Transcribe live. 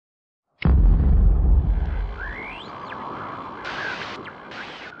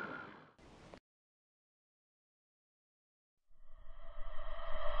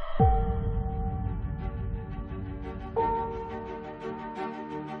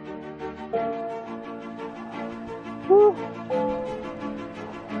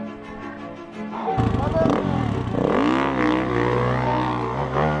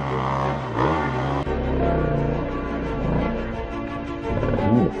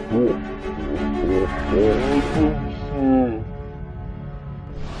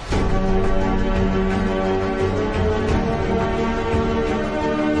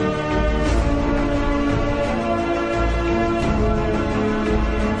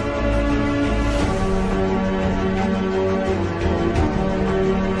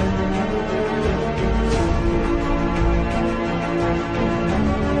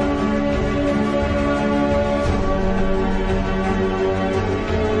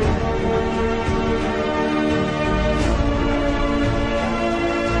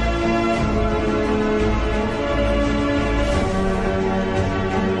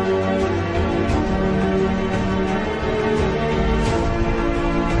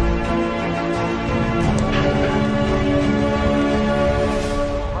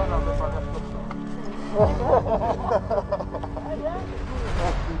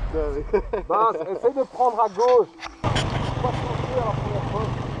Mince, essaye de prendre à gauche. Pas changer à la première fois.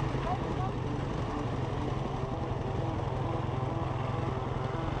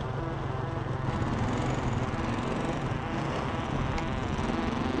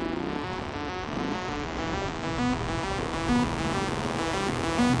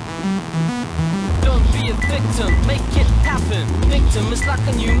 Don't be a victim, make it happen. Victim is like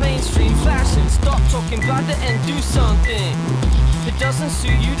a new mainstream fashion. Stop talking about it and do something. It doesn't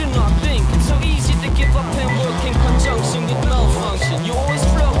suit you, do not think. It's so easy to give up and work in conjunction with malfunction. You always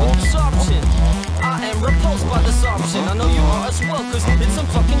flow with absorption. I am repulsed by this option. I know you are as well, cause it's some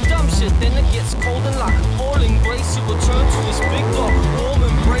fucking dumb shit. Then it gets cold and like a falling grace, you will turn to this big dog, warm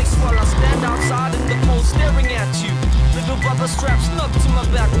embrace, while I stand outside in the cold staring at you. Little rubber strap snug to my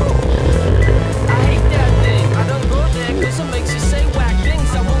back. I hate that thing. I don't go there cause it makes you say whack things.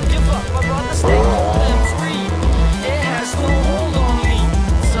 I won't give up, I'd rather stay cold and free. It has no hold on me.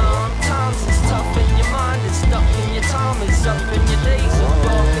 Sometimes it's tough in your mind, it's stuck in your time, it's up in your days are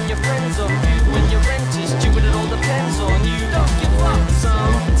dark and your friends are few. When your rent is due, it all depends on you. Don't give up.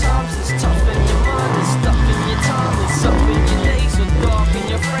 Sometimes it's tough in your mind, it's stuck in your time, it's up in your days are dark and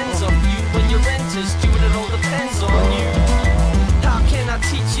your friends are few. When your rent is due, it all depends on you. How can I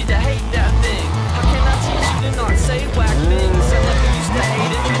teach you to hate that thing? How can I teach you to not say whack things? I never used to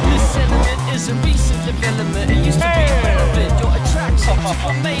hate it. This sentiment is a recent development. It used to be irrelevant. Your attraction to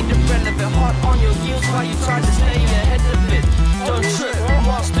what made it relevant. Hard on your heels while you try to stay ahead of it. Don't trip,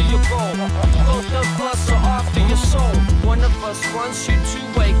 master your goal. Both of us are after your soul. One of us wants you to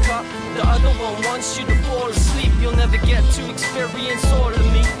wake up, the other one wants you to fall asleep. You'll never get to experience all of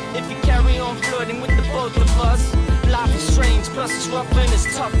me if you carry on flirting with the both of us. Life is strange, plus it's rough and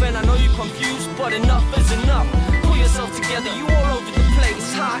it's tough, and I know you're confused, but enough is enough. Pull yourself together, you all over the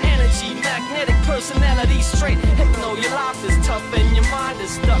place. High energy, magnetic personality, straight. Heck no, your life is tough and your mind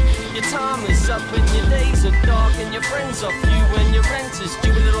is stuck. Your time is up and your days are dark and your friends are few and your rent is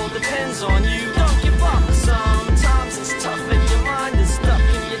due. It all depends on you. Don't give up. Sometimes it's tough and your mind is stuck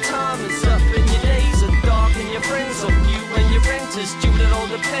and your time is up and your days are dark and your friends are few and your rent is due. It all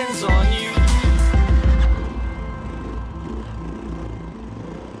depends on you.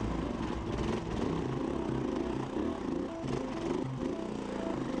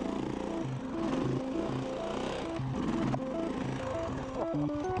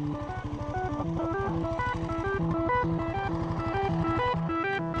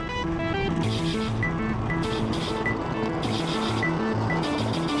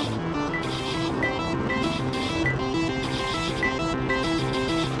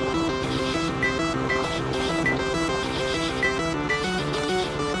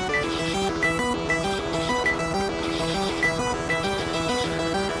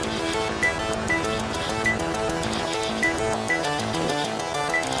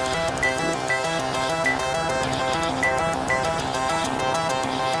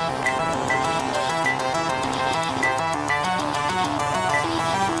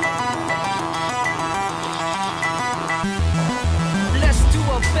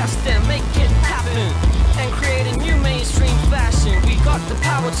 And make it happen and create a new mainstream fashion. We got the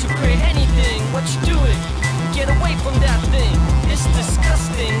power to create anything. What you doing? Get away from that thing. It's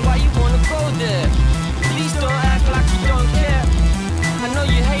disgusting. Why you wanna go there? Please don't act like you don't care. I know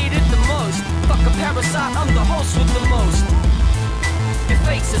you hate it the most. Fuck a parasite, I'm the host with the most. Your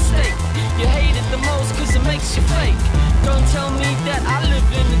fake's a stake. You hate it the most cause it makes you fake. Don't tell me that I live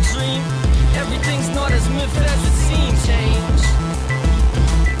in a dream. Everything's not as myth as it seems. Change.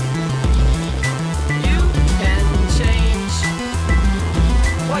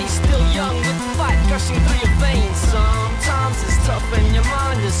 Why you still young with the fight gushing through your veins? Sometimes it's tough and your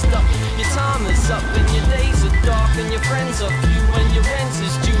mind is stuck. Your time is up and your days are dark and your friends are few and your rent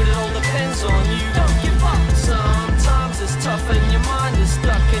is due. It all depends on you. Don't give up. Sometimes it's tough and your mind is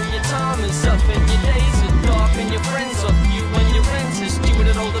stuck.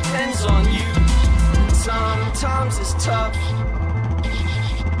 Sometimes it's tough.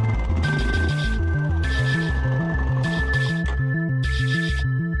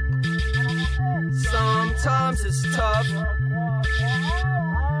 Sometimes it's tough.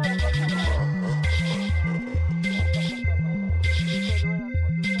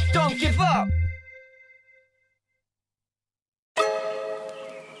 Don't give up.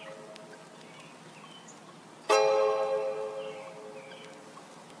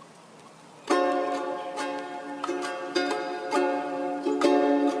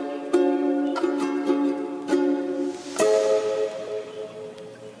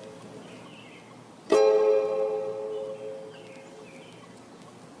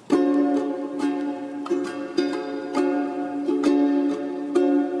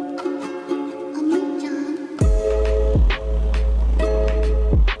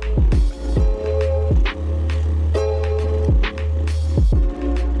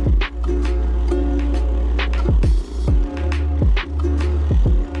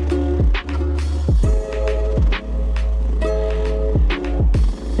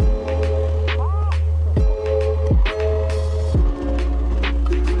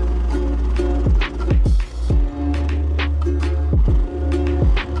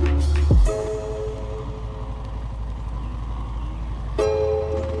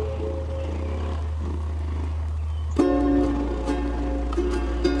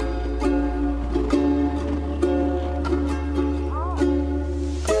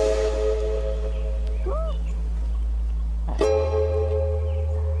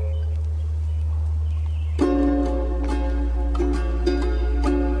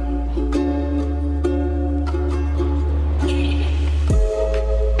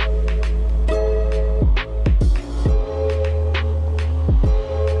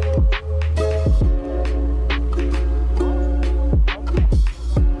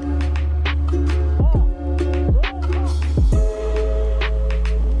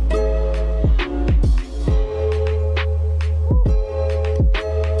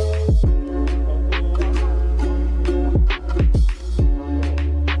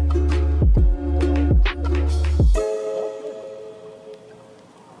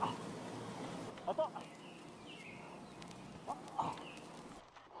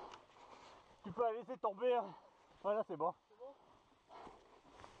 Tu peux la laisser tomber. Hein. Voilà, c'est bon.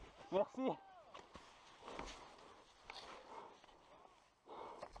 Merci.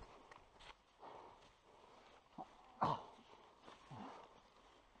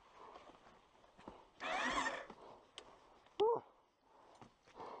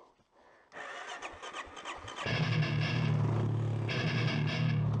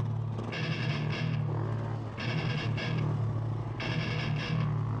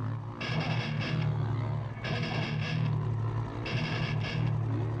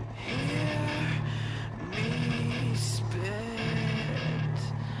 Here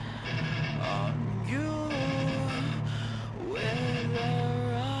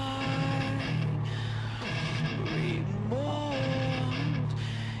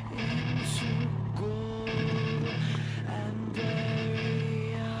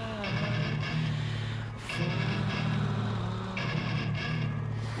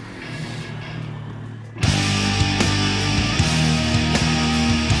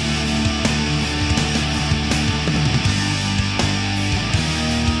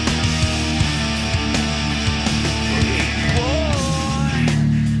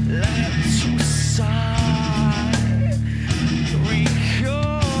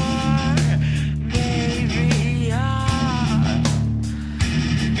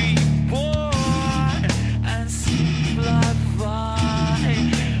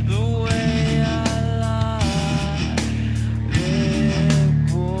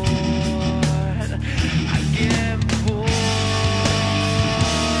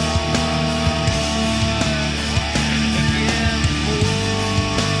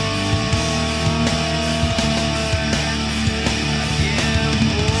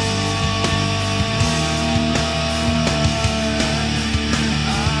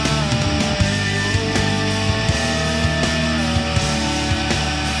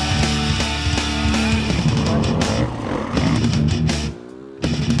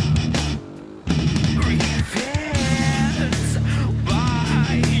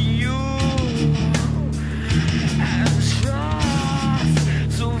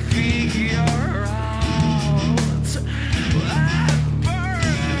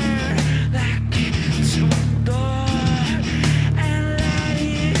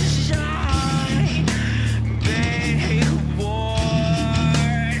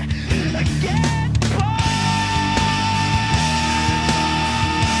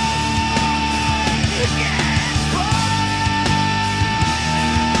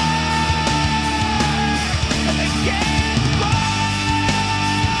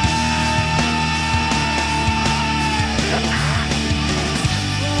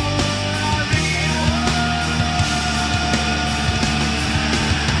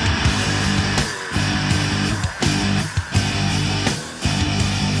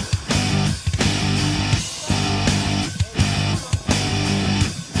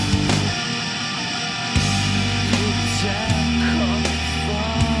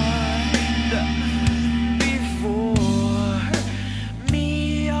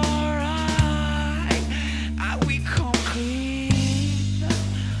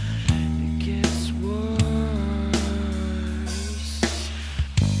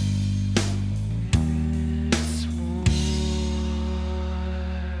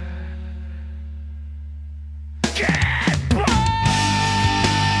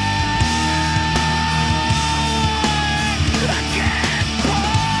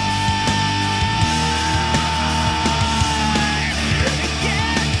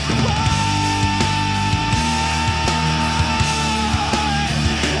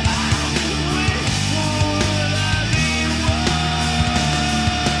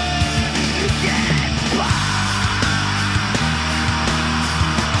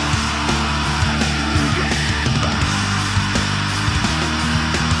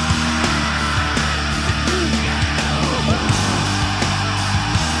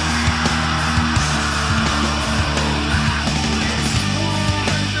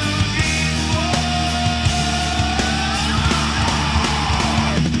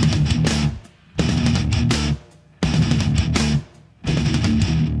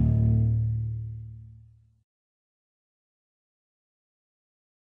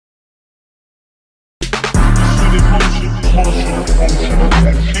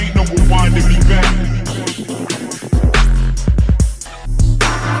Ain't no rewinding me back.